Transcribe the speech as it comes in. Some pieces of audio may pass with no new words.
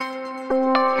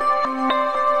Good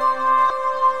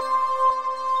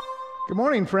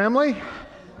morning, family.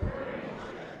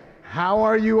 How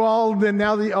are you all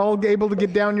now that you're all able to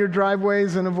get down your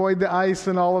driveways and avoid the ice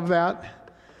and all of that?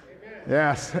 Amen.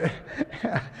 Yes.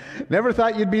 Never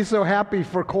thought you'd be so happy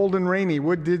for cold and rainy,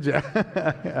 did you?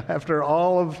 After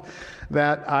all of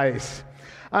that ice.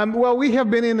 Well, we have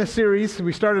been in a series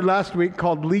we started last week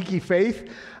called Leaky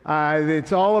Faith.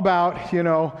 It's all about,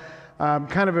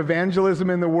 kind of evangelism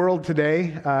in the world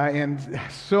today, and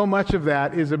so much of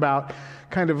that is about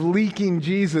kind of leaking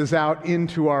Jesus out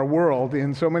into our world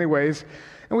in so many ways.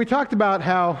 And we talked about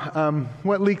how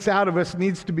what leaks out of us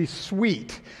needs to be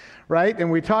sweet, right?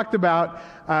 And we talked about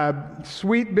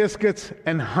sweet biscuits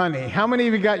and honey. How many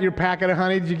of you got your packet of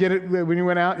honey? Did you get it when you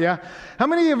went out? Yeah? How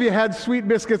many of you had sweet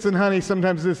biscuits and honey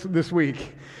sometimes this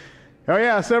week? Oh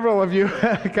yeah, several of you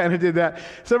kind of did that.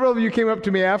 Several of you came up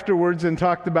to me afterwards and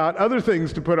talked about other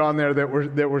things to put on there that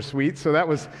were sweet. So that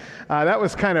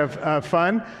was kind of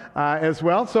fun as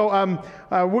well. So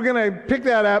we're going to pick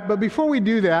that up. But before we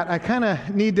do that, I kind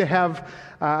of need to have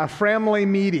a family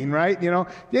meeting, right? Did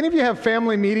any of you have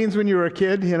family meetings when you were a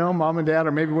kid? Mom and dad,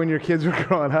 or maybe when your kids were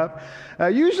growing up.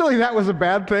 Usually that was a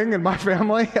bad thing in my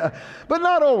family, but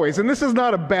not always. And this is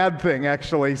not a bad thing,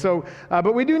 actually. So,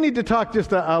 but we do need to talk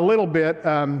just a little bit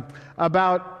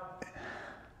about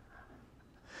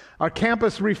our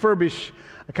campus refurbish,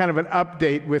 kind of an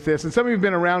update with this. And some of you have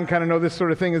been around kind of know this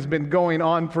sort of thing has been going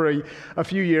on for a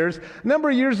few years. A number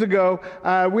of years ago,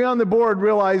 we on the board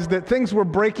realized that things were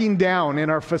breaking down in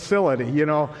our facility.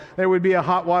 There would be a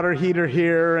hot water heater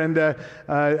here and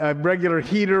a regular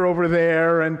heater over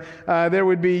there, and there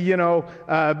would be,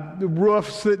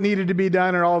 roofs that needed to be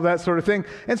done and all of that sort of thing.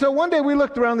 And so one day we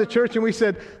looked around the church and we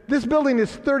said, this building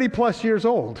is 30 plus years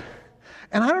old.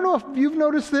 And I don't know if you've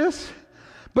noticed this,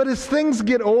 but as things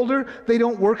get older, they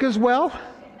don't work as well.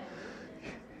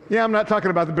 Yeah, I'm not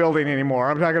talking about the building anymore.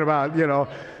 I'm talking about,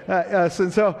 us.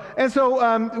 And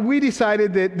so we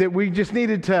decided that we just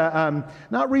needed to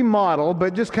not remodel,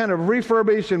 but just kind of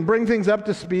refurbish and bring things up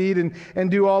to speed and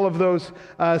do all of those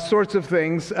sorts of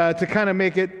things to kind of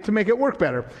make it work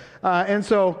better. And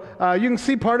so you can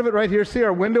see part of it right here. See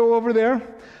our window over there?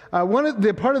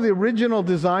 Part of the original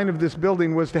design of this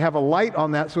building was to have a light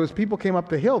on that, so as people came up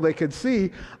the hill, they could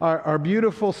see our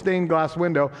beautiful stained glass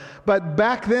window. But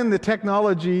back then, the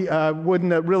technology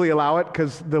wouldn't really allow it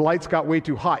because the lights got way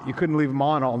too hot. You couldn't leave them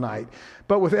on all night.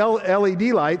 But with LED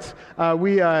lights,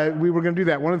 we were going to do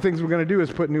that. One of the things we're going to do is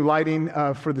put new lighting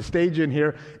for the stage in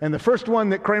here. And the first one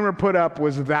that Kramer put up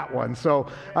was that one. So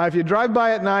if you drive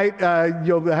by at night,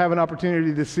 you'll have an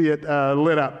opportunity to see it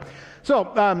lit up.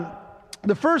 So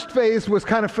the first phase was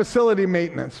kind of facility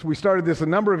maintenance. We started this a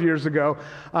number of years ago,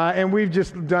 and we've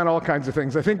just done all kinds of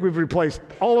things. I think we've replaced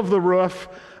all of the roof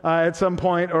at some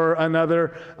point or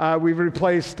another. We've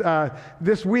replaced,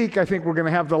 this week, I think we're going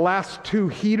to have the last 2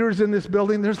 heaters in this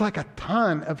building. There's like a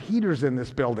ton of heaters in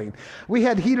this building. We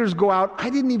had heaters go out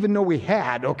I didn't even know we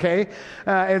had, okay?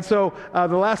 And so the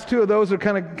last 2 of those are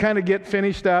kind of get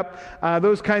finished up.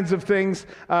 Those kinds of things.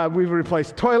 We've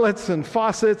replaced toilets and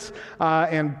faucets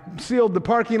and sealed the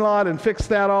parking lot and fixed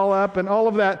that all up and all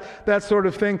of that sort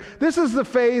of thing. This is the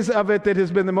phase of it that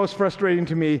has been the most frustrating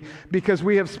to me because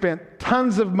we have spent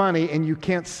tons of money and you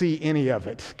can't see any of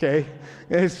it, okay?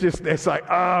 It's like,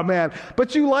 oh man.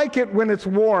 But you like it when it's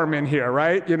warm in here,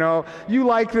 right? You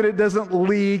like that it doesn't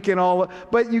leak and all,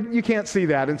 but you can't see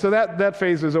that. And so that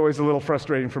phase was always a little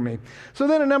frustrating for me. So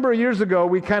then a number of years ago,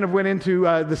 we kind of went into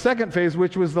the second phase,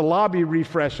 which was the lobby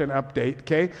refresh and update,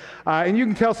 okay? And you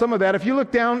can tell some of that. If you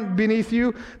look down beneath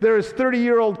you, there is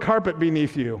 30-year-old carpet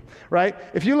beneath you, right?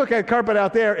 If you look at carpet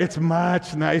out there, it's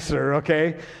much nicer,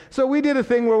 okay? So we did a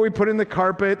thing where we put in the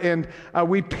carpet and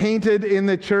we painted in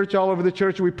the church, all over the church.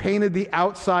 We painted the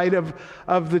outside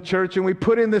of the church and we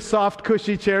put in the soft,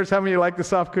 cushy chairs. How many of you like the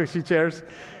soft, cushy chairs?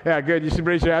 Yeah, good. You should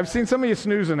raise your hand. I've seen some of you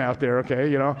snoozing out there,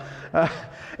 okay,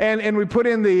 And we put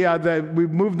in we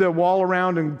moved the wall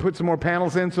around and put some more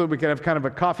panels in so that we could have kind of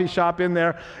a coffee shop in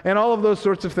there and all of those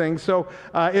sorts of things. So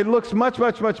it looks much,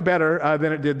 much, much better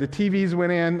than it did. The TVs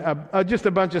went in, just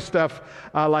a bunch of stuff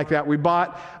like that. We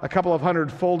bought a couple of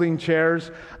hundred folding chairs.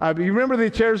 You remember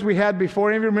the chairs we had before?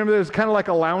 Any of you remember? It was kind of like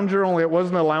a lounger, only it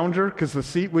wasn't a lounger because the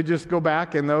seat would just go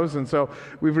back in those. And so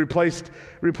we've replaced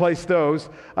those.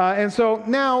 And so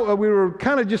now we were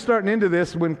kind of just starting into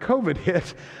this when COVID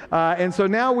hit. And so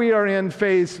now we are in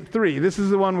phase 3. This is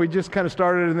the one we just kind of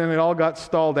started and then it all got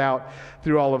stalled out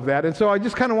through all of that. And so I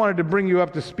just kind of wanted to bring you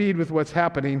up to speed with what's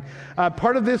happening.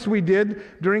 Part of this we did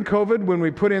during COVID when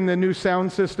we put in the new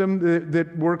sound system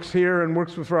that works here and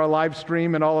works for our live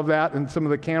stream and all of that and some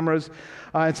of the cameras.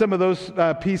 and some of those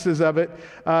pieces of it.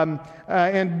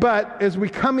 But as we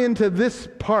come into this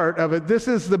part of it, this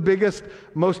is the biggest,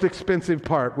 most expensive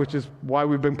part, which is why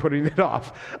we've been putting it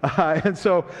off. And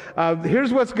so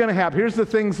here's what's going to happen. Here's the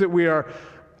things that we are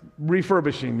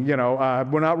refurbishing.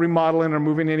 We're not remodeling or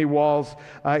moving any walls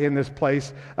in this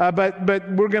place, but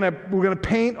we're gonna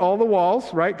paint all the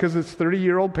walls, right? Because it's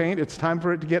 30-year-old paint. It's time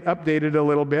for it to get updated a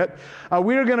little bit.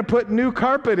 We are gonna put new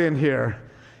carpet in here.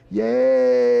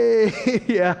 Yay!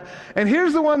 Yeah. And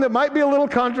here's the one that might be a little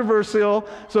controversial,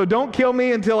 so don't kill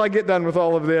me until I get done with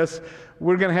all of this.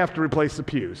 We're gonna have to replace the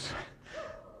pews.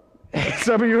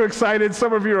 Some of you are excited,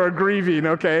 some of you are grieving,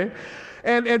 okay?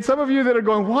 And some of you that are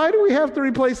going, why do we have to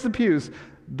replace the pews?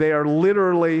 They are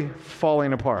literally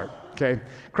falling apart, okay?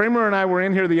 Kramer and I were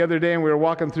in here the other day, and we were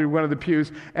walking through one of the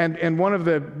pews, and one of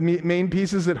the main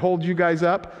pieces that hold you guys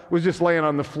up was just laying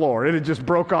on the floor. It had just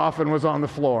broke off and was on the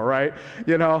floor, right?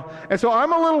 And so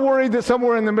I'm a little worried that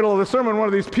somewhere in the middle of the sermon, one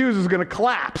of these pews is going to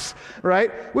collapse,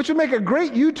 right? Which would make a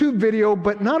great YouTube video,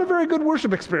 but not a very good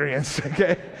worship experience,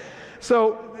 okay?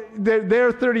 So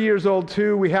they're 30 years old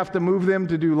too. We have to move them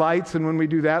to do lights, and when we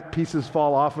do that, pieces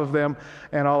fall off of them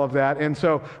and all of that. And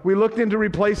so we looked into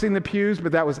replacing the pews,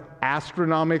 but that was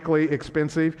astronomically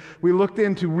expensive. We looked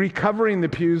into recovering the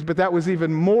pews, but that was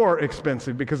even more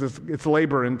expensive because it's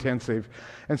labor intensive.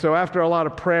 And so after a lot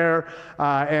of prayer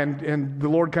and the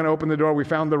Lord kind of opened the door, we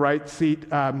found the right seat.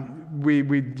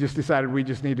 We just decided we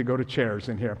just need to go to chairs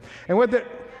in here. And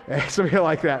so we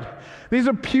like that. These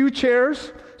are pew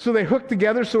chairs. So they hook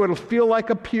together so it'll feel like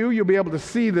a pew. You'll be able to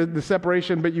see the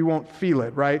separation, but you won't feel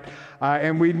it, right?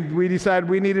 And we decided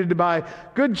we needed to buy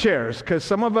good chairs because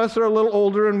some of us are a little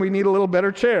older and we need a little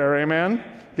better chair, amen?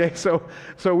 Okay, so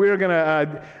we're going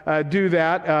to do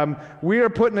that. We are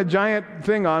putting a giant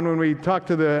thing on when we talk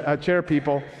to the chair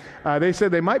people. They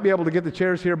said they might be able to get the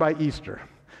chairs here by Easter,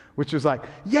 which is like,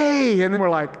 yay! And then we're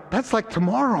like, that's like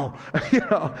tomorrow,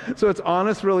 So it's on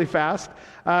us really fast.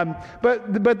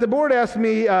 But the board asked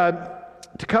me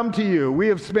to come to you. We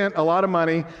have spent a lot of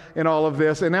money in all of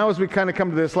this, and now as we kind of come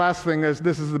to this last thing,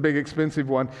 this is the big expensive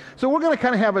one. So we're going to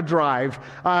kind of have a drive,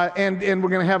 and we're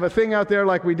going to have a thing out there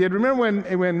like we did. Remember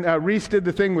when Reese did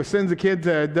the thing with Sends a Kid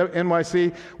to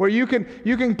NYC, where you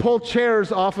can pull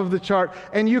chairs off of the chart,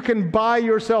 and you can buy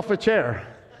yourself a chair.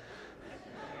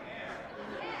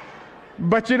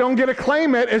 But you don't get to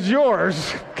claim it as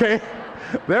yours, okay?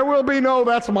 There will be no,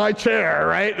 that's my chair,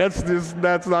 right?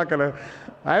 That's not going to...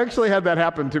 I actually had that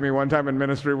happen to me one time in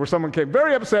ministry where someone came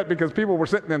very upset because people were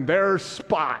sitting in their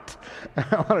spot.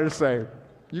 I wanted to say,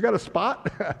 you got a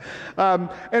spot?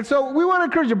 And so we want to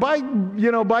encourage you,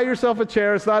 buy yourself a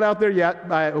chair. It's not out there yet.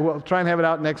 We'll try and have it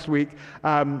out next week.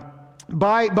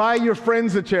 Buy your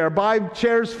friends a chair. Buy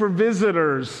chairs for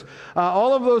visitors.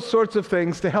 All of those sorts of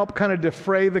things to help kind of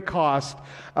defray the cost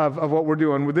of what we're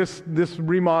doing. This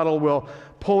remodel will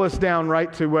pull us down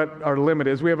right to what our limit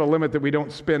is. We have a limit that we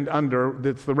don't spend under.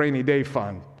 That's the rainy day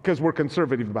fund, because we're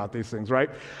conservative about these things, right?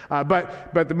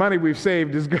 But the money we've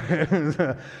saved is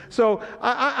good. So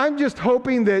I'm just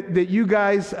hoping that you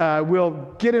guys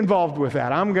will get involved with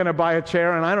that. I'm going to buy a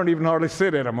chair, and I don't even hardly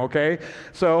sit in them, okay?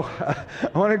 So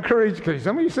I want to encourage, because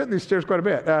some of you sit in these chairs quite a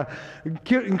bit,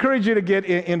 encourage you to get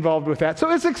involved with that.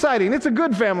 So it's exciting. It's a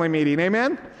good family meeting,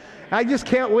 amen? I just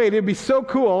can't wait. It'd be so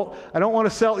cool. I don't want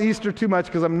to sell Easter too much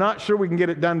because I'm not sure we can get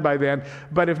it done by then.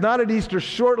 But if not at Easter,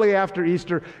 shortly after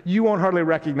Easter, you won't hardly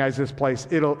recognize this place.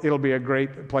 It'll be a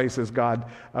great place as God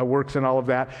works in all of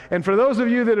that. And for those of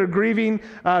you that are grieving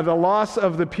the loss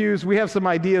of the pews, we have some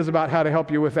ideas about how to help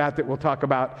you with that we'll talk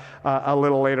about a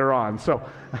little later on. So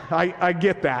I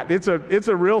get that. It's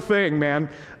a real thing, man.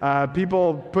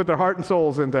 People put their heart and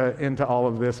souls into all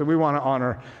of this, and we want to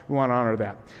honor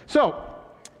that. So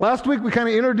last week, we kind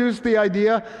of introduced the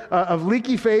idea of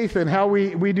leaky faith and how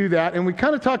we do that. And we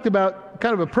kind of talked about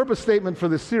kind of a purpose statement for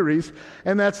this series,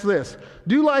 and that's this.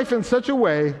 Do life in such a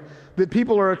way that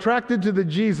people are attracted to the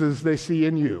Jesus they see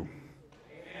in you.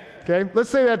 Okay?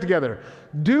 Let's say that together.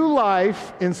 Do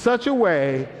life in such a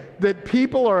way that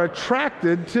people are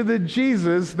attracted to the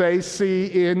Jesus they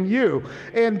see in you.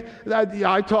 And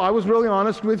I was really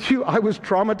honest with you. I was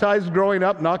traumatized growing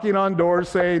up, knocking on doors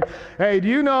saying, hey, do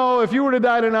you know if you were to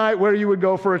die tonight where you would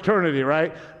go for eternity,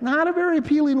 right? Not a very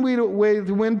appealing way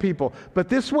to win people. But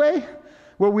this way,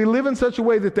 where we live in such a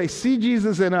way that they see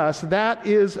Jesus in us, that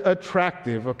is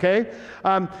attractive, okay?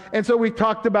 And so we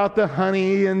talked about the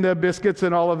honey and the biscuits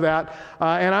and all of that,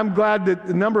 and I'm glad that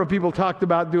a number of people talked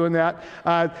about doing that.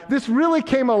 This really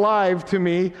came alive to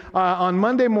me on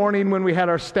Monday morning when we had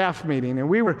our staff meeting, and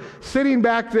we were sitting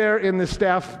back there in the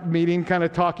staff meeting, kind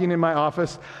of talking in my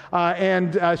office,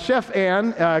 and Chef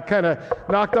Ann kind of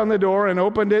knocked on the door and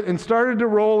opened it and started to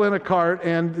roll in a cart,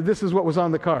 and this is what was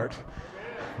on the cart.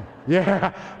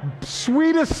 Yeah,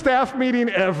 sweetest staff meeting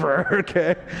ever,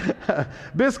 okay?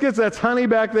 Biscuits, that's honey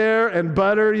back there, and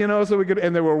butter, so we could,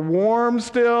 and they were warm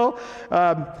still.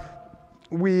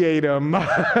 We ate them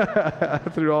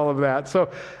through all of that.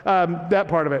 So that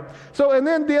part of it. So, and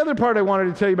then the other part I wanted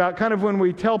to tell you about, kind of when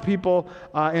we tell people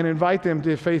and invite them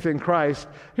to faith in Christ,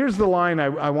 here's the line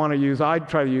I want to use, I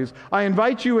try to use. I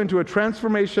invite you into a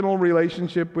transformational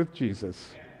relationship with Jesus.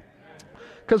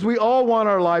 Because we all want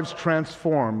our lives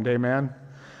transformed, amen?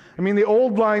 I mean, the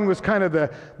old line was kind of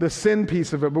the sin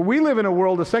piece of it, but we live in a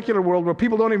world, a secular world, where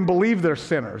people don't even believe they're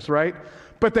sinners, right?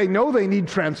 But they know they need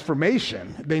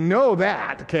transformation. They know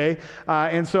that, okay?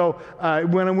 And so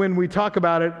when we talk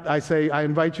about it, I say, I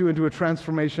invite you into a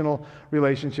transformational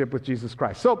relationship with Jesus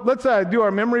Christ. So let's do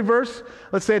our memory verse.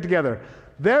 Let's say it together.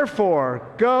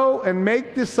 Therefore, go and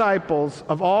make disciples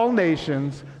of all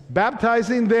nations,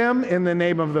 baptizing them in the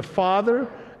name of the Father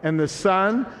and the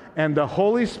Son and the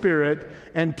Holy Spirit,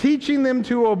 and teaching them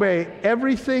to obey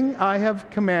everything I have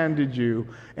commanded you.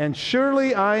 And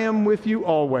surely I am with you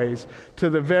always to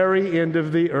the very end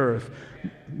of the earth.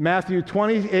 Matthew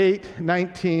 28,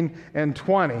 19, and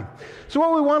 20. So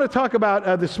what we want to talk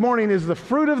about this morning is the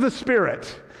fruit of the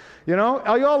Spirit.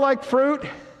 Are you all like fruit?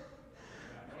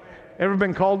 Ever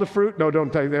been called to fruit? No,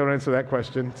 don't answer that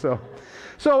question. So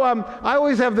I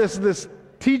always have this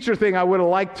teacher thing I would have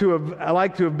liked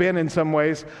to have been in some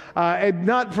ways, and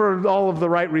not for all of the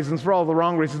right reasons, for all the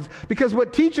wrong reasons. Because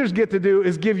what teachers get to do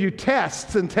is give you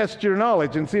tests and test your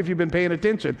knowledge and see if you've been paying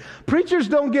attention. Preachers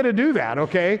don't get to do that,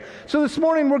 okay? So this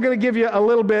morning we're going to give you a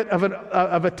little bit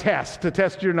of a test to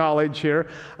test your knowledge here,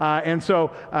 and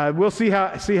so we'll see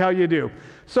how you do.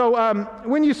 So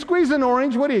when you squeeze an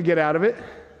orange, what do you get out of it?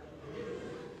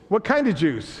 What kind of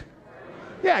juice?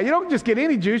 Yeah, you don't just get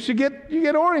any juice, you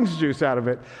get orange juice out of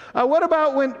it. What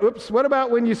about when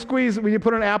you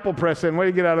put an apple press in, what do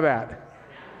you get out of that?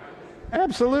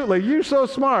 Absolutely, you're so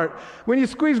smart. When you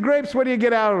squeeze grapes, what do you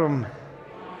get out of them?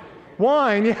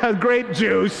 Wine, yeah, grape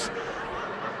juice.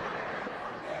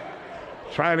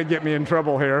 Trying to get me in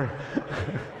trouble here.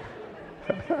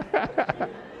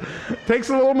 Takes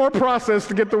a little more process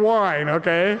to get the wine,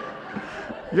 okay?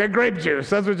 You get grape juice,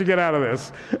 that's what you get out of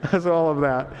this. That's all of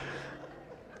that.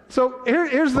 So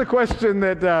here's the question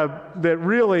that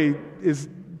really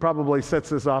probably sets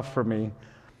this off for me.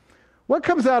 What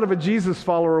comes out of a Jesus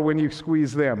follower when you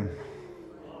squeeze them?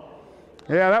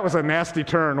 Yeah, that was a nasty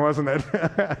turn, wasn't it?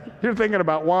 You're thinking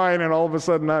about wine and all of a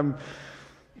sudden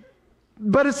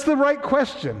But it's the right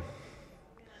question.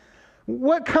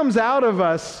 What comes out of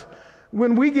us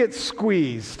when we get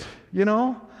squeezed,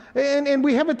 And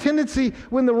we have a tendency,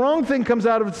 when the wrong thing comes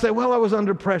out of it, to say, well, I was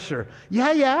under pressure.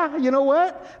 Yeah, you know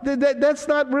what? That's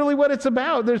not really what it's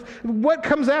about. What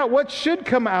comes out, what should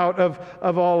come out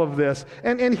of all of this?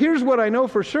 And here's what I know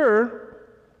for sure.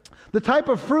 The type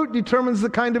of fruit determines the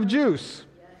kind of juice.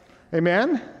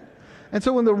 Amen? And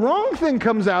so when the wrong thing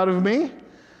comes out of me,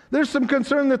 there's some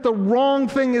concern that the wrong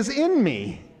thing is in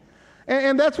me.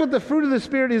 And that's what the fruit of the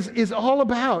Spirit is all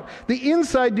about. The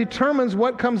inside determines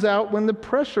what comes out when the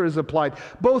pressure is applied,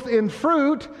 both in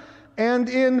fruit and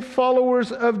in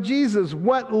followers of Jesus.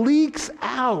 What leaks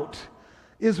out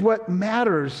is what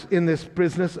matters in this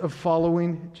business of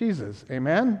following Jesus.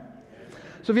 Amen?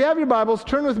 So if you have your Bibles,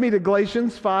 turn with me to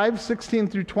Galatians 5, 16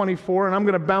 through 24, and I'm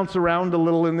going to bounce around a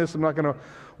little in this. I'm not going to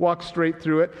walk straight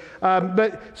through it.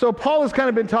 So Paul has kind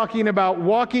of been talking about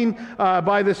walking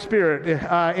by the Spirit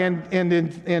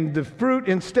and the fruit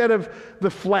instead of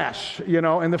the flesh,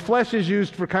 and the flesh is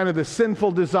used for kind of the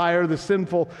sinful desire, the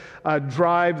sinful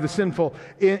drive, the sinful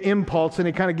impulse, and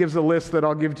he kind of gives a list that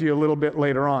I'll give to you a little bit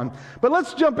later on. But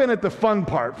let's jump in at the fun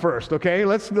part first, okay?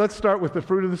 Let's start with the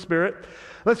fruit of the Spirit.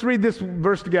 Let's read this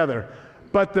verse together.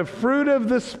 But the fruit of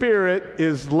the Spirit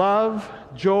is love,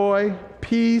 joy,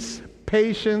 peace,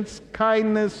 patience,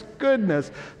 kindness,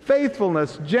 goodness,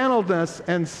 faithfulness, gentleness,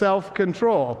 and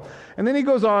self-control. And then he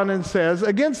goes on and says,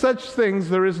 against such things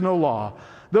there is no law.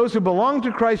 Those who belong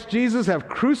to Christ Jesus have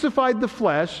crucified the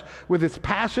flesh with its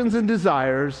passions and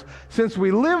desires. Since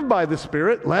we live by the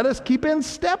Spirit, let us keep in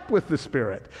step with the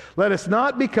Spirit. Let us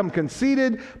not become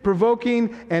conceited,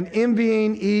 provoking, and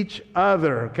envying each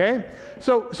other. Okay?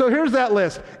 So here's that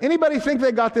list. Anybody think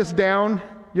they got this down?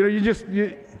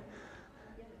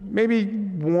 Maybe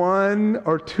one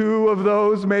or two of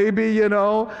those, maybe,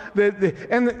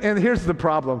 and here's the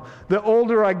problem. The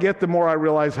older I get, the more I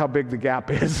realize how big the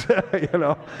gap is,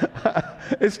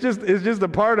 It's just a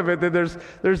part of it that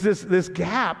there's this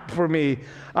gap for me.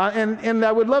 And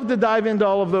I would love to dive into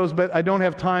all of those, but I don't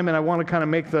have time, and I want to kind of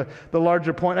make the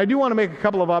larger point. I do want to make a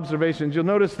couple of observations. You'll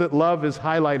notice that love is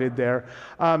highlighted there,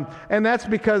 and that's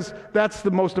because that's the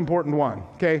most important one,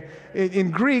 okay? In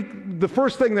Greek, the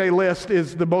first thing they list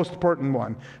is the most important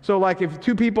one. So like if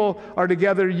two people are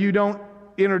together, you don't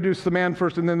introduce the man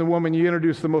first and then the woman. You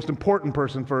introduce the most important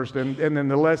person first and then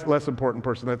the less important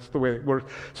person. That's the way it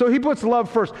works. So he puts love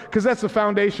first because that's the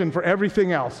foundation for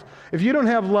everything else. If you don't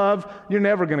have love, you're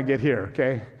never going to get here,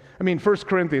 okay? 1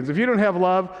 Corinthians, if you don't have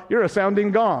love, you're a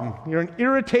sounding gong. You're an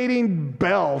irritating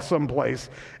bell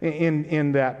someplace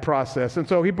in that process. And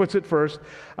so he puts it first.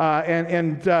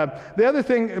 The other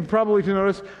thing probably to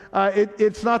notice,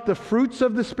 it's not the fruits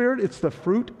of the Spirit, it's the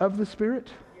fruit of the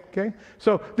Spirit. Okay?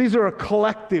 So these are a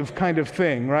collective kind of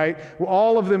thing, right?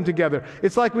 All of them together.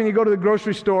 It's like when you go to the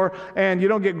grocery store and you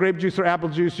don't get grape juice or apple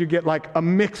juice, you get like a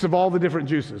mix of all the different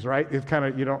juices, right? It's kind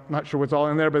of, not sure what's all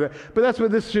in there, but that's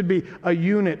what this should be, a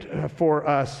unit for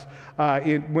us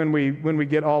when we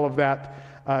get all of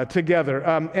that together.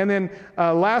 And then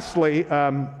lastly,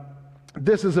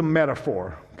 this is a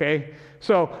metaphor, okay?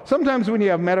 So sometimes when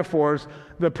you have metaphors,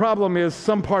 the problem is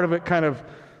some part of it kind of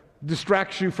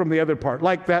distracts you from the other part.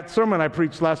 Like that sermon I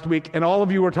preached last week, and all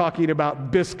of you were talking about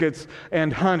biscuits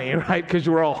and honey, right? Because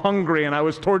you were all hungry, and I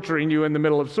was torturing you in the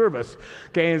middle of service.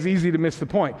 Okay, it's easy to miss the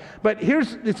point. But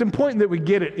it's important that we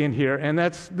get it in here, and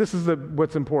this is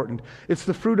what's important. It's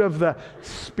the fruit of the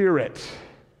Spirit.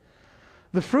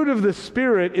 The fruit of the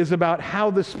Spirit is about how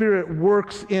the Spirit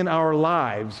works in our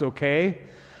lives, okay?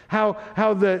 How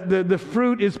the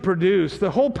fruit is produced. The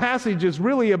whole passage is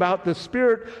really about the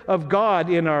Spirit of God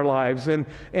in our lives, and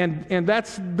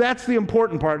that's the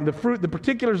important part. And the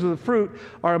particulars of the fruit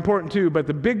are important too, but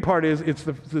the big part is it's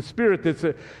the Spirit that's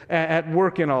at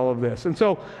work in all of this. And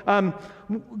so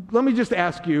let me just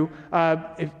ask you,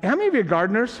 how many of you are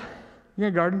gardeners? You got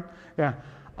a garden? Yeah.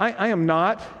 I am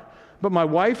not. But my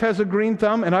wife has a green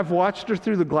thumb, and I've watched her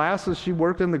through the glass as she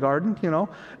worked in the garden,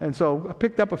 and so I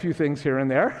picked up a few things here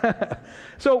and there.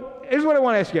 So here's what I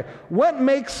want to ask you. What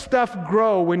makes stuff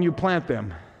grow when you plant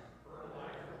them?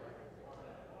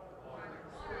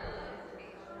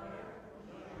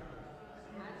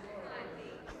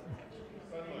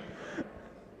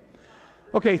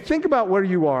 Okay, think about where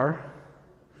you are.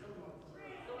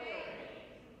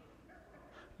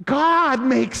 God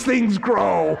makes things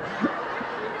grow.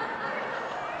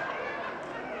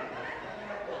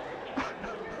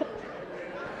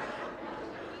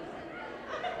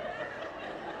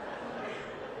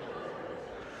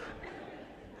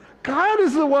 God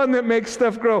is the one that makes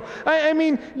stuff grow. I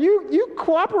mean, you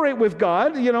cooperate with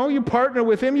God, you partner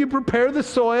with Him, you prepare the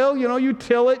soil, you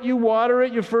till it, you water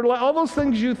it, you fertilize, all those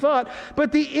things you thought. But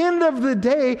at the end of the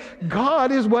day,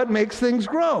 God is what makes things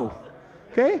grow.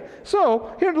 Okay?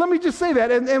 So, here, let me just say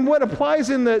that. And what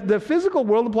applies in the physical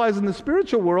world applies in the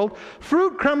spiritual world.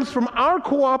 Fruit comes from our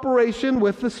cooperation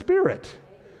with the Spirit.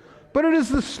 But it is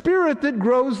the Spirit that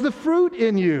grows the fruit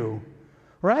in you.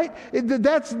 Right?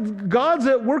 That's God's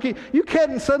at work. You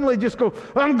can't suddenly just go,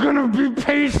 I'm going to be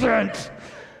patient,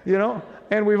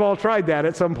 And we've all tried that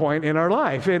at some point in our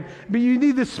life. But you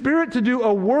need the Spirit to do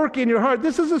a work in your heart.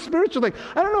 This is a spiritual thing.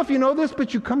 I don't know if you know this,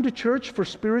 but you come to church for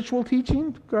spiritual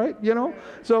teaching, right?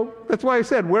 So that's why I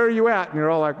said, where are you at? And you're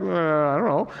all like, I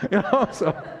don't know.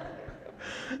 So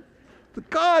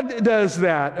God does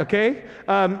that, okay?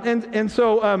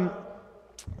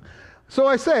 So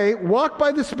I say, walk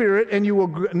by the Spirit, and you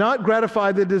will not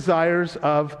gratify the desires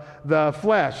of the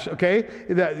flesh, okay?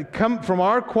 That come from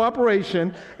our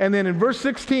cooperation. And then in verse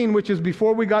 16, which is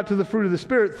before we got to the fruit of the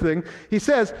Spirit thing, he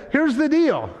says, here's the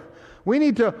deal. We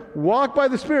need to walk by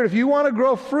the Spirit. If you want to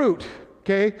grow fruit,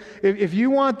 okay, if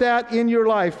you want that in your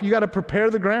life, you got to prepare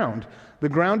the ground. the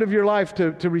ground of your life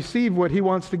to receive what he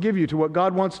wants to give you, to what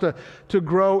God wants to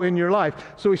grow in your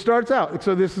life. So he starts out.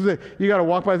 So this is it. You got to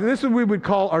walk by. This is what we would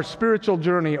call our spiritual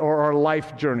journey or our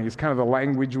life journey. It's kind of the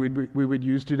language we would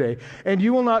use today. And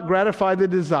you will not gratify the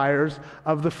desires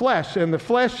of the flesh. And the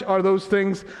flesh are those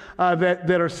things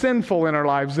that are sinful in our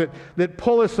lives, that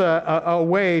pull us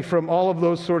away from all of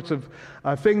those sorts of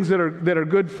things that are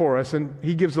good for us. And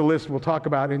he gives a list we'll talk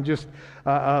about in just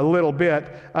a little bit.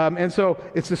 And so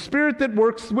it's the Spirit that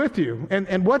works with you.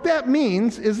 And what that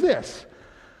means is this.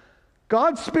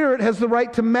 God's Spirit has the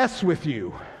right to mess with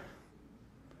you.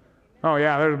 Oh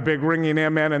yeah, there's a big ringing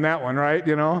amen in that one, right?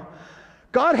 You know,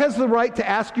 God has the right to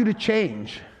ask you to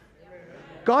change.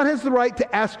 God has the right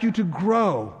to ask you to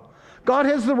grow. God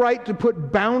has the right to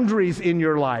put boundaries in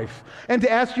your life and to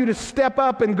ask you to step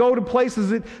up and go to places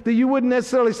that you wouldn't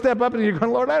necessarily step up, and you're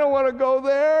going, Lord, I don't want to go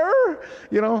there.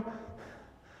 You know,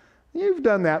 you've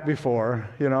done that before,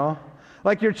 you know,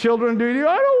 like your children do.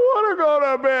 I don't want to go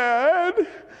to bed,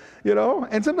 you know,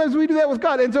 and sometimes we do that with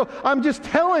God. And so I'm just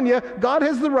telling you, God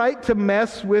has the right to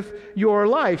mess with your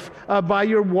life by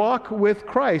your walk with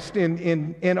Christ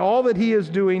in all that he is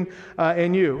doing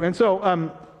in you. And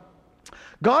so,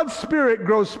 God's Spirit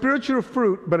grows spiritual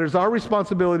fruit, but it's our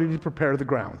responsibility to prepare the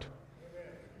ground.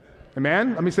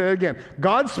 Amen? Let me say that again.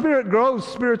 God's Spirit grows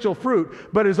spiritual fruit,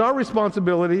 but it's our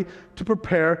responsibility to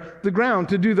prepare the ground,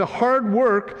 to do the hard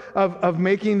work of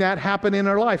making that happen in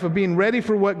our life, of being ready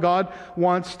for what God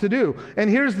wants to do. And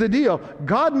here's the deal.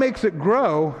 God makes it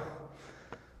grow,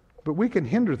 but we can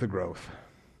hinder the growth.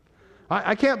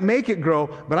 I can't make it grow,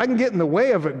 but I can get in the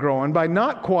way of it growing by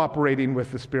not cooperating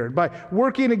with the Spirit, by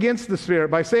working against the Spirit,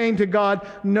 by saying to God,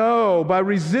 no, by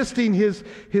resisting His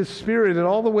Spirit in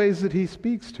all the ways that He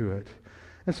speaks to it.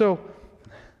 And so,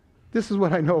 this is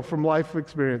what I know from life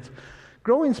experience.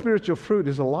 Growing spiritual fruit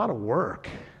is a lot of work.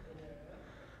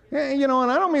 You know, and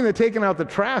I don't mean the taking out the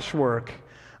trash work.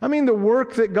 I mean the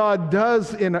work that God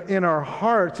does in our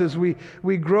hearts as we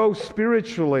grow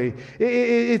spiritually.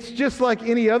 It's just like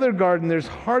any other garden. There's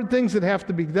hard things that have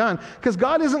to be done because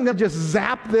God isn't going to just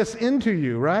zap this into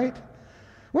you, right?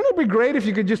 Wouldn't it be great if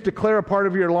you could just declare a part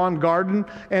of your lawn garden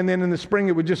and then in the spring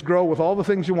it would just grow with all the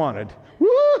things you wanted?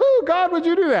 Woo-hoo! God, would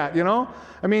you do that, you know?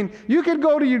 I mean, you could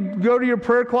go to your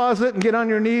prayer closet and get on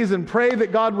your knees and pray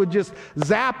that God would just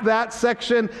zap that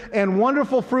section and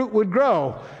wonderful fruit would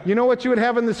grow. You know what you would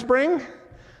have in the spring?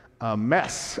 A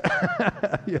mess.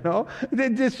 You know?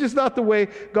 It's just not the way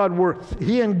God works.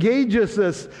 He engages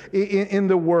us in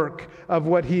the work of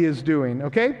what He is doing,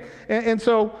 okay? And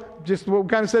so, just what we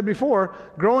kind of said before,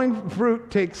 growing fruit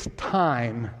takes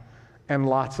time and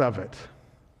lots of it.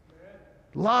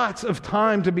 Lots of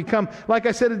time to become, like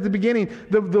I said at the beginning,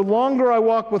 the longer I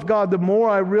walk with God, the more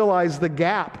I realize the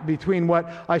gap between what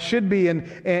I should be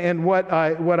and what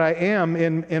I am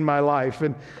in my life.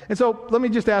 And so let me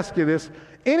just ask you this.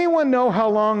 Anyone know how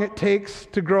long it takes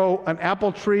to grow an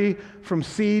apple tree from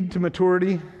seed to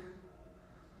maturity?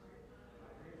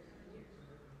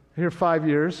 Here, 5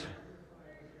 years.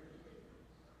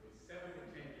 7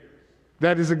 to 10 years.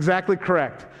 That is exactly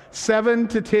correct. 7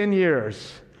 to 10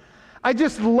 years. I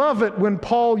just love it when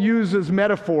Paul uses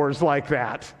metaphors like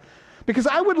that. Because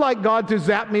I would like God to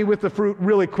zap me with the fruit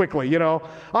really quickly, you know.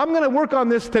 I'm going to work on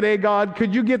this today, God.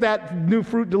 Could you get that new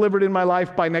fruit delivered in my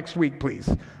life by next week,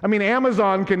 please? I mean,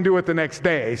 Amazon can do it the next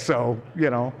day, so, you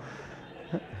know.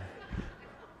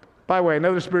 By the way,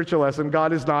 another spiritual lesson,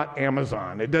 God is not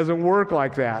Amazon. It doesn't work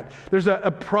like that. There's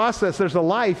a process, there's a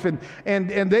life, and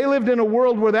they lived in a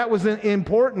world where that was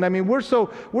important. I mean, we're so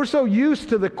used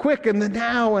to the quick and the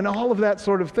now and all of that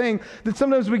sort of thing that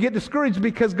sometimes we get discouraged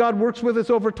because God works with us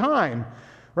over time,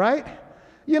 right?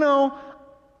 You know,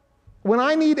 when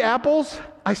I need apples,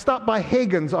 I stop by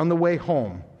Hagen's on the way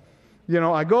home. You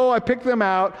know, I go, I pick them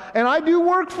out, and I do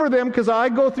work for them because I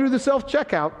go through the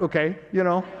self-checkout, okay, you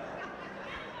know.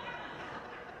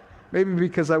 Maybe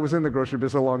because I was in the grocery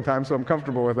business a long time, so I'm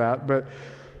comfortable with that. But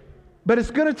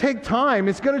it's going to take time.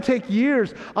 It's going to take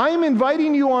years. I am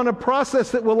inviting you on a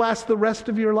process that will last the rest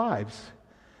of your lives.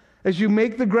 As you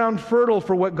make the ground fertile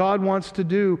for what God wants to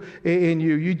do in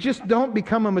you. You just don't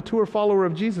become a mature follower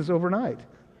of Jesus overnight.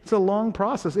 It's a long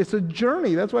process. It's a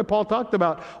journey. That's why Paul talked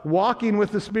about walking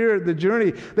with the Spirit, the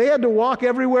journey. They had to walk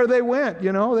everywhere they went,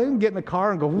 you know. They didn't get in a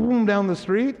car and go boom down the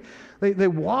street. They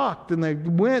walked and they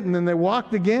went and then they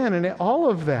walked again and all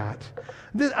of that.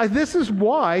 This is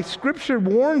why Scripture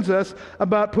warns us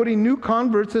about putting new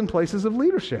converts in places of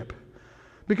leadership.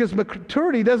 Because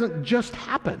maturity doesn't just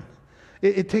happen.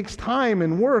 It takes time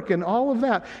and work and all of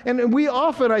that. And we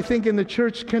often, I think, in the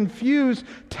church confuse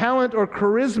talent or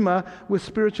charisma with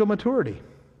spiritual maturity.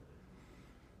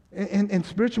 And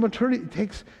spiritual maturity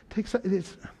takes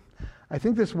it's, I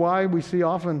think that's why we see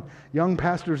often young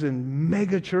pastors in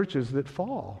mega churches that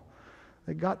fall.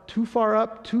 They got too far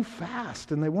up too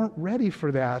fast, and they weren't ready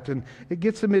for that, and it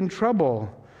gets them in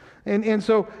trouble. And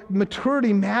so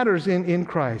maturity matters in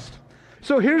Christ.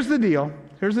 So here's the deal.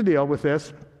 Here's the deal with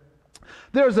this.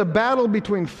 There's a battle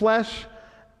between flesh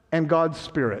and God's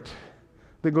Spirit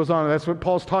that goes on. That's what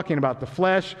Paul's talking about, the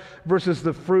flesh versus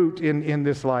the fruit in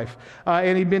this life.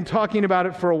 And he'd been talking about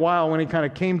it for a while when he kind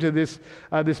of came to this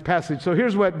passage. So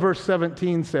here's what verse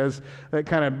 17 says that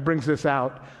kind of brings this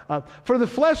out. For the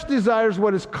flesh desires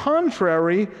what is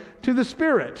contrary to the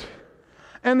Spirit,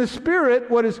 and the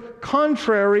Spirit what is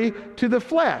contrary to the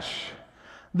flesh.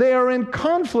 They are in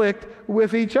conflict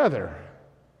with each other.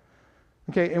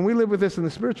 Okay, and we live with this in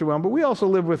the spiritual realm, but we also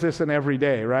live with this in every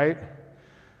day, right?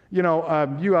 You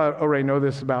know, you already know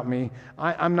this about me.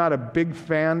 I'm not a big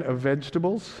fan of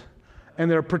vegetables,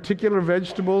 and there are particular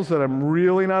vegetables that I'm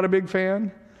really not a big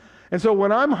fan. And so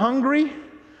when I'm hungry,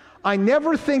 I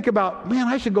never think about, man,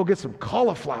 I should go get some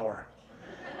cauliflower.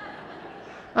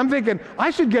 I'm thinking,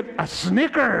 I should get a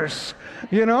Snickers,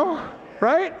 you know,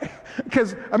 right?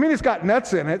 Because, I mean, it's got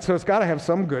nuts in it, so it's got to have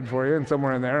some good for you and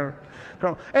somewhere in there.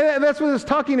 And that's what it's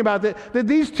talking about, that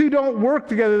these two don't work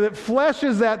together, that flesh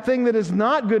is that thing that is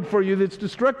not good for you, that's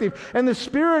destructive, and the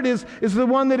Spirit is the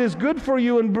one that is good for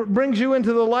you and brings you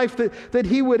into the life that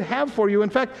He would have for you. In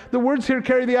fact, the words here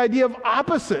carry the idea of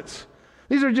opposites.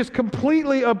 These are just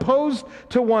completely opposed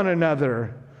to one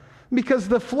another, because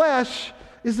the flesh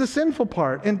is the sinful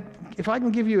part. And if I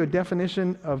can give you a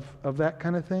definition of that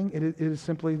kind of thing, it is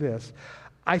simply this.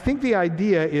 I think the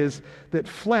idea is that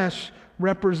flesh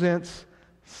represents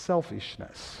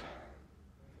selfishness.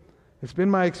 It's been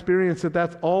my experience that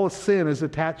that's all sin is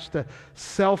attached to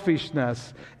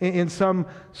selfishness in some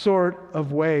sort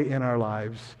of way in our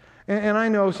lives. And I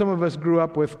know some of us grew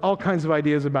up with all kinds of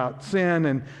ideas about sin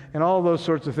and all those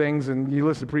sorts of things, and you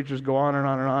listen to preachers go on and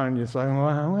on and on, and you're just like,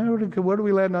 well, where do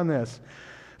we land on this?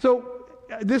 So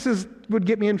this would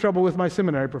get me in trouble with my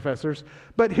seminary professors,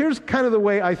 but here's kind of the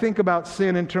way I think about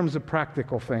sin in terms of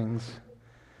practical things.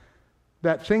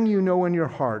 That thing you know in your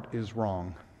heart is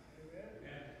wrong.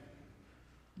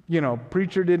 You know,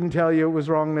 preacher didn't tell you it was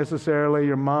wrong necessarily,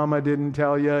 your mama didn't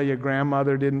tell you, your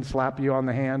grandmother didn't slap you on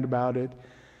the hand about it,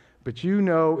 but you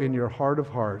know in your heart of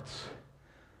hearts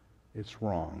it's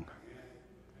wrong,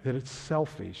 that it's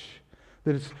selfish,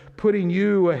 that it's putting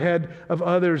you ahead of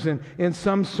others in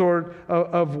some sort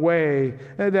of way.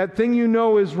 That thing you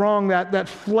know is wrong, that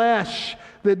flesh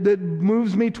that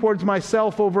moves me towards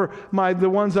myself over the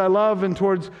ones I love and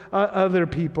towards other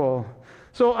people.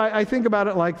 So I think about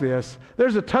it like this.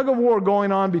 There's a tug of war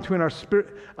going on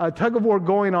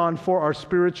for our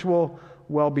spiritual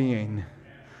well-being.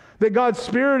 That God's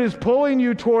Spirit is pulling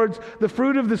you towards the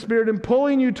fruit of the Spirit and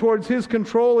pulling you towards His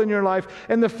control in your life.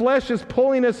 And the flesh is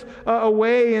pulling us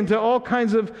away into all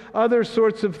kinds of other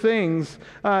sorts of things.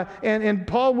 And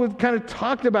Paul would kind of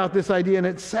talked about this idea, and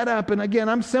it's set up. And again,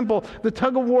 I'm simple. The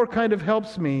tug of war kind of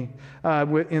helps me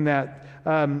in that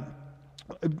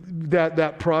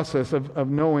process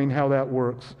of knowing how that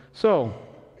works. So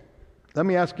let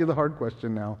me ask you the hard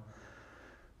question now.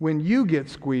 When you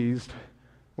get squeezed,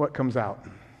 what comes out?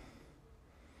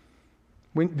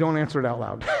 Don't answer it out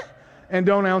loud. And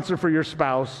don't answer for your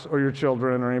spouse or your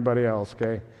children or anybody else,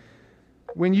 okay?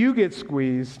 When you get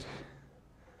squeezed,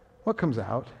 what comes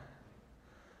out?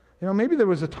 You know, maybe there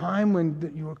was a time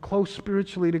when you were close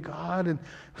spiritually to God and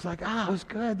it was like, it was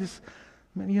good.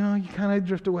 You kind of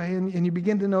drift away and you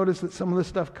begin to notice that some of the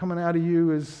stuff coming out of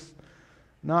you is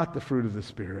not the fruit of the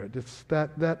Spirit. It's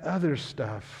that other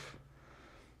stuff.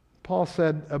 Paul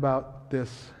said about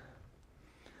this,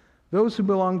 those who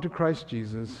belong to Christ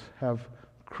Jesus have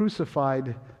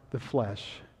crucified the flesh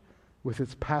with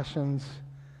its passions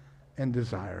and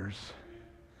desires.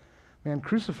 Man,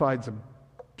 crucified's a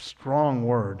strong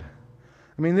word.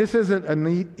 I mean, this isn't a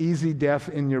neat, easy death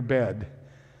in your bed.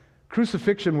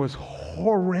 Crucifixion was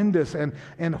horrendous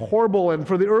and horrible, and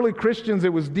for the early Christians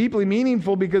it was deeply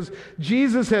meaningful because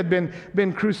Jesus had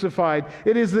been crucified.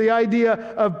 It is the idea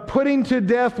of putting to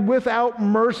death without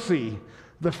mercy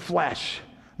the flesh.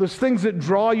 Those things that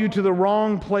draw you to the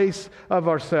wrong place of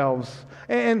ourselves.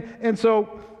 And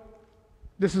so,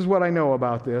 this is what I know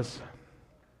about this.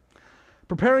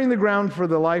 Preparing the ground for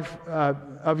the life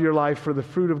of your life for the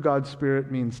fruit of God's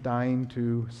Spirit means dying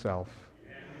to self.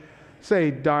 Say,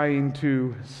 dying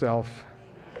to self.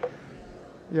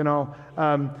 You know,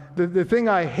 the thing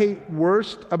I hate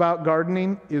worst about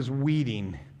gardening is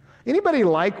weeding. Anybody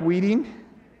like weeding?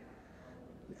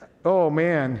 Oh,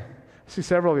 man. I see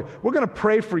several of you. We're going to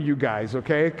pray for you guys,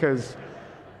 okay? Because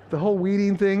the whole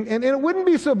weeding thing. And it wouldn't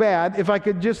be so bad if I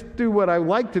could just do what I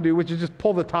like to do, which is just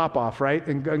pull the top off, right,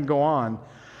 and go on.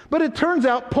 But it turns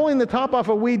out pulling the top off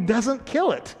a weed doesn't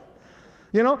kill it.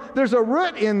 You know, there's a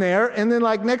root in there, and then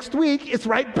like next week, it's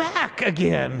right back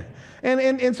again.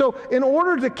 And so in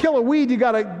order to kill a weed, you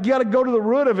gotta go to the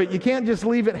root of it. You can't just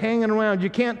leave it hanging around. You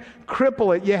can't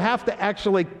cripple it. You have to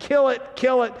actually kill it,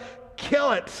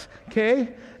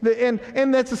 okay?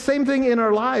 And that's the same thing in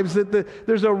our lives, that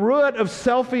there's a root of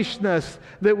selfishness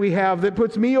that we have that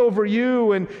puts me over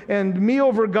you and me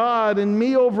over God and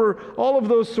me over all of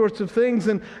those sorts of things.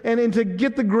 And to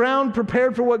get the ground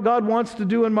prepared for what God wants to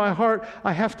do in my heart,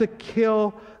 I have to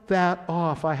kill that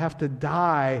off. I have to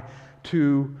die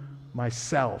to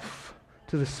myself,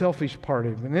 to the selfish part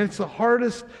of it. And it's the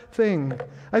hardest thing.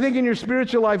 I think in your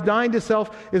spiritual life, dying to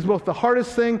self is both the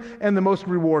hardest thing and the most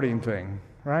rewarding thing,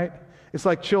 right? It's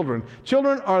like children.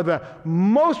 Children are the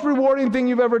most rewarding thing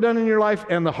you've ever done in your life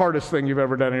and the hardest thing you've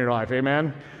ever done in your life.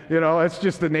 Amen? You know, it's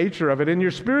just the nature of it. In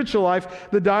your spiritual life,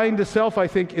 the dying to self, I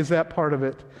think, is that part of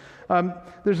it.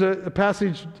 There's a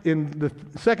passage in the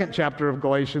second chapter of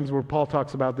Galatians where Paul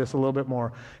talks about this a little bit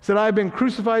more. He said, I've been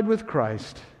crucified with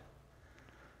Christ.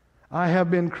 I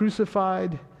have been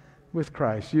crucified with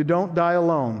Christ. You don't die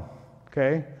alone,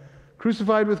 okay?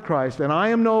 Crucified with Christ, and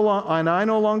I no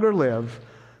longer live,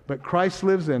 but Christ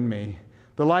lives in me.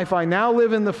 The life I now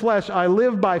live in the flesh, I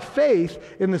live by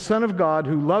faith in the Son of God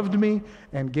who loved me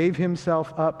and gave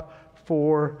himself up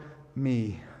for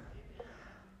me.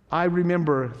 I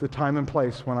remember the time and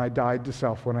place when I died to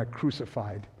self, when I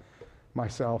crucified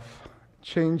myself,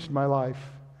 changed my life.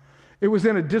 It was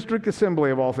in a district assembly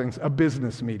of all things, a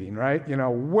business meeting, right? You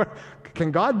know,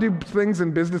 can God do things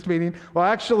in business meeting? Well,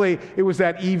 actually, it was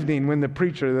that evening when the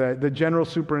preacher, the general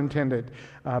superintendent,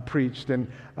 preached.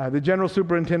 And the general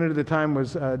superintendent at the time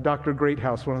was Dr.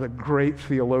 Greathouse, one of the great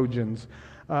theologians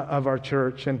of our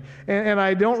church. And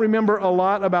I don't remember a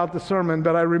lot about the sermon,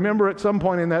 but I remember at some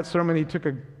point in that sermon, he took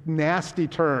a nasty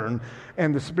turn,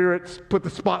 and the Spirit put the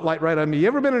spotlight right on me. You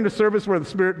ever been in a service where the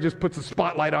Spirit just puts a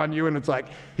spotlight on you, and it's like,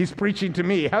 he's preaching to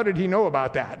me. How did he know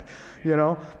about that? You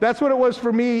know, that's what it was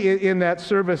for me in that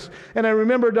service. And I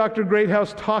remember Dr.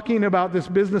 Greathouse talking about this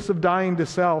business of dying to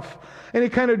self. And he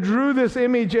kind of drew this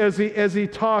image as he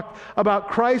talked about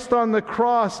Christ on the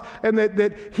cross, and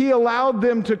that he allowed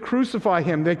them to crucify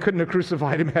him. They couldn't have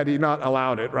crucified him had he not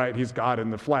allowed it, right? He's God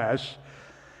in the flesh.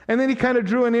 And then he kind of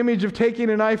drew an image of taking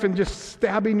a knife and just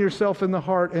stabbing yourself in the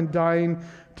heart and dying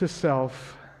to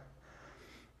self.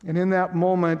 And in that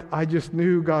moment, I just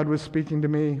knew God was speaking to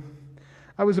me.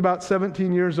 I was about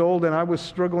 17 years old, and I was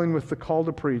struggling with the call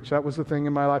to preach. That was the thing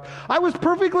in my life. I was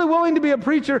perfectly willing to be a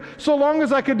preacher so long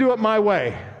as I could do it my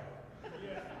way.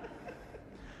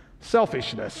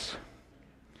 Selfishness,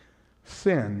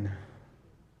 sin,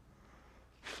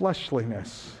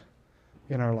 fleshliness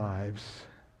in our lives.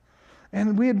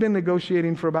 And we had been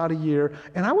negotiating for about a year,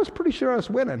 and I was pretty sure I was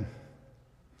winning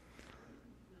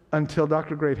until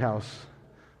Dr. Greathouse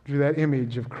drew that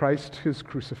image of Christ who's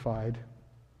crucified.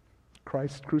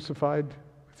 Christ crucified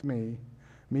with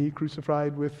me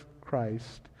crucified with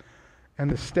Christ, and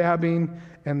the stabbing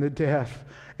and the death.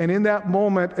 And in that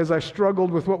moment, as I struggled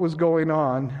with what was going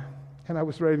on, and I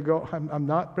was ready to go, I'm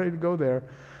not ready to go there,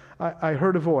 I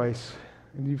heard a voice,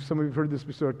 and some of you have heard this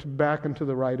before, to back and to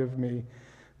the right of me,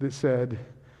 that said,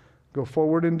 go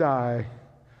forward and die,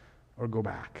 or go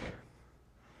back.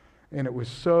 And it was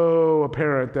so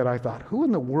apparent that I thought, who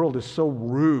in the world is so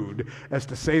rude as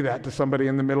to say that to somebody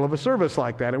in the middle of a service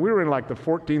like that? And we were in like the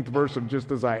 14th verse of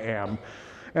Just As I Am.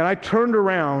 And I turned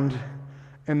around,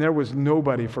 and there was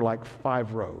nobody for like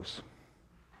 5 rows.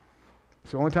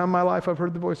 It's the only time in my life I've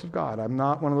heard the voice of God. I'm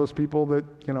not one of those people that,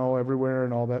 everywhere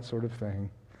and all that sort of thing.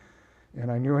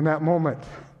 And I knew in that moment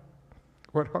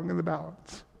what hung in the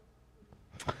balance.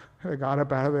 I got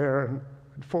up out of there and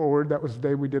went forward. That was the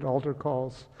day we did altar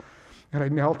calls. And I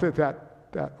knelt at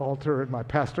that altar, and my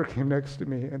pastor came next to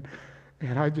me,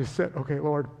 and I just said, okay,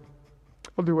 Lord,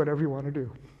 I'll do whatever you want to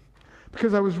do.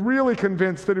 Because I was really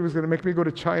convinced that he was going to make me go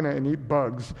to China and eat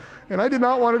bugs. And I did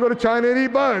not want to go to China and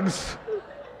eat bugs.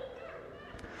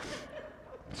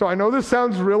 So I know this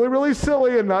sounds really, really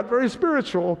silly and not very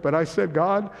spiritual, but I said,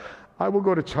 God, I will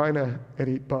go to China and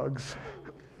eat bugs.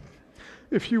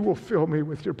 If you will fill me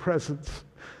with your presence,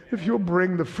 if you'll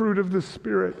bring the fruit of the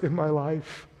Spirit in my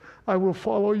life, I will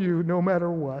follow you no matter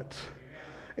what.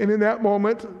 And in that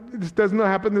moment, this doesn't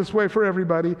happen this way for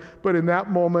everybody, but in that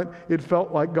moment, it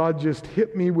felt like God just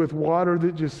hit me with water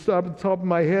that just up the top of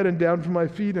my head and down from my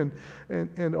feet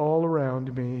and all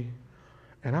around me.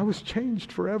 And I was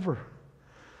changed forever.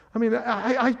 I mean,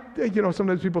 I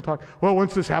sometimes people talk, well,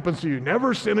 once this happens to you,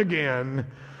 never sin again.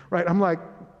 right? I'm like,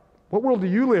 what world do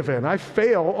you live in? I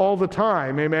fail all the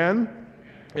time, amen?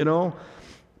 You know,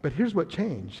 but here's what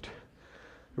changed.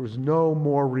 There was no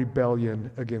more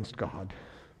rebellion against God.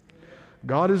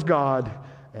 God is God,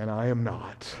 and I am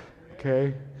not,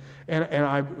 okay? And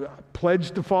I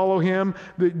pledged to follow him.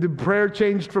 The prayer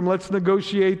changed from let's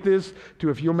negotiate this to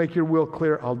if you'll make your will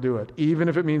clear, I'll do it, even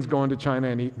if it means going to China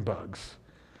and eating bugs.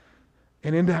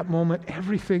 And in that moment,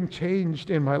 everything changed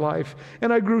in my life.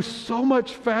 And I grew so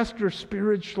much faster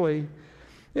spiritually.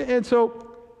 And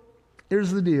so,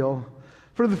 here's the deal.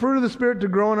 For the fruit of the Spirit to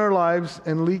grow in our lives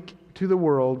and leak to the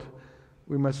world,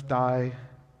 we must die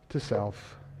to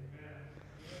self.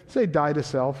 Say, die to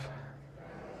self.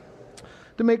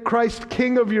 To make Christ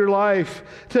king of your life,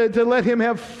 to let him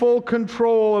have full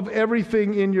control of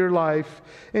everything in your life.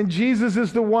 And Jesus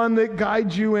is the one that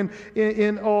guides you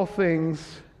in all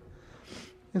things.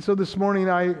 And so this morning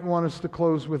I want us to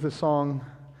close with a song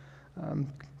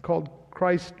called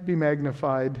Christ Be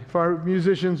Magnified. If our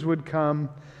musicians would come.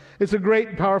 It's a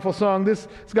great, powerful song. It's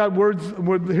got words.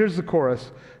 Here's the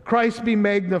chorus. Christ be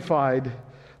magnified.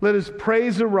 Let his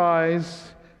praise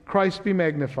arise. Christ be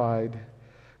magnified.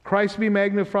 Christ be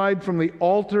magnified from the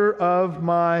altar of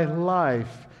my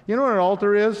life. You know what an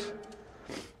altar is?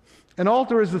 An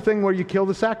altar is the thing where you kill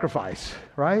the sacrifice,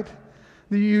 right?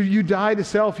 You die to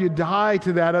self, you die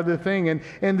to that other thing.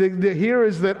 And the here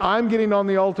is that I'm getting on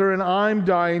the altar and I'm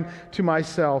dying to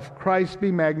myself. Christ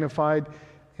be magnified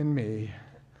in me.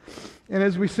 And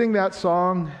as we sing that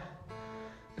song,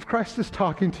 if Christ is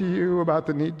talking to you about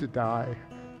the need to die,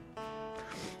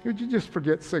 would you just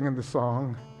forget singing the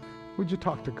song? Would you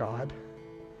talk to God?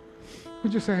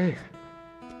 Would you say,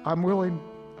 I'm willing,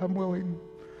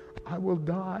 I will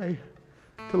die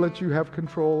to let you have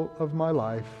control of my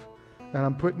life. And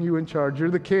I'm putting you in charge. You're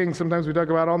the king. Sometimes we talk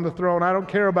about on the throne. I don't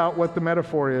care about what the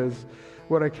metaphor is.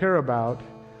 What I care about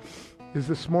is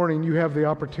this morning you have the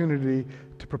opportunity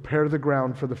to prepare the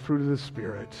ground for the fruit of the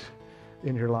Spirit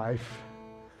in your life.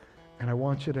 And I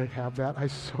want you to have that. I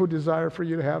so desire for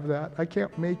you to have that. I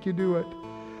can't make you do it.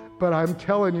 But I'm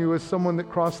telling you, as someone that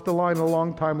crossed the line a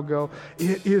long time ago,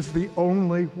 it is the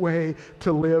only way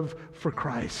to live for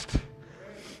Christ.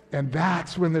 And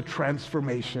that's when the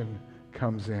transformation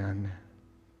comes in.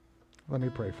 Let me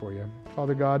pray for you.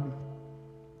 Father God,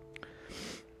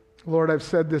 Lord, I've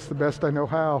said this the best I know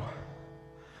how.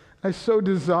 I so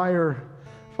desire,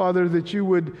 Father, that you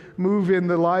would move in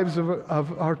the lives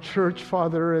of our church,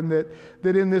 Father, and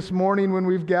that in this morning when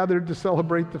we've gathered to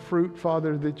celebrate the fruit,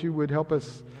 Father, that you would help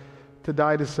us to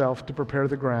die to self, to prepare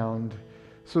the ground,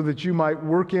 so that you might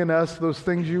work in us those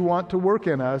things you want to work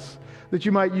in us, that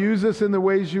you might use us in the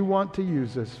ways you want to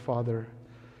use us, Father.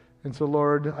 And so,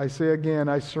 Lord, I say again,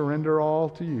 I surrender all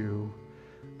to you.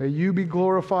 May you be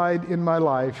glorified in my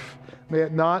life. May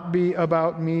it not be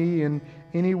about me in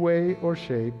any way or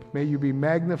shape. May you be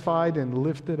magnified and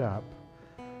lifted up.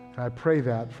 And I pray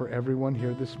that for everyone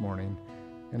here this morning.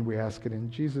 And we ask it in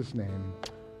Jesus' name.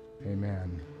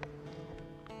 Amen.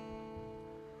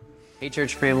 Hey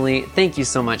church family, thank you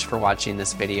so much for watching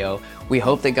this video. We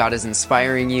hope that God is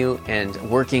inspiring you and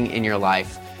working in your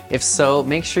life. If so,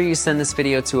 make sure you send this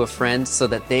video to a friend so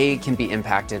that they can be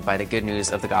impacted by the good news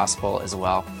of the gospel as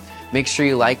well. Make sure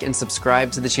you like and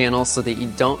subscribe to the channel so that you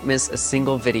don't miss a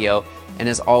single video. And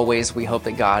as always, we hope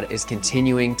that God is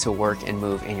continuing to work and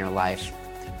move in your life.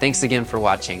 Thanks again for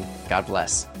watching. God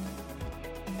bless.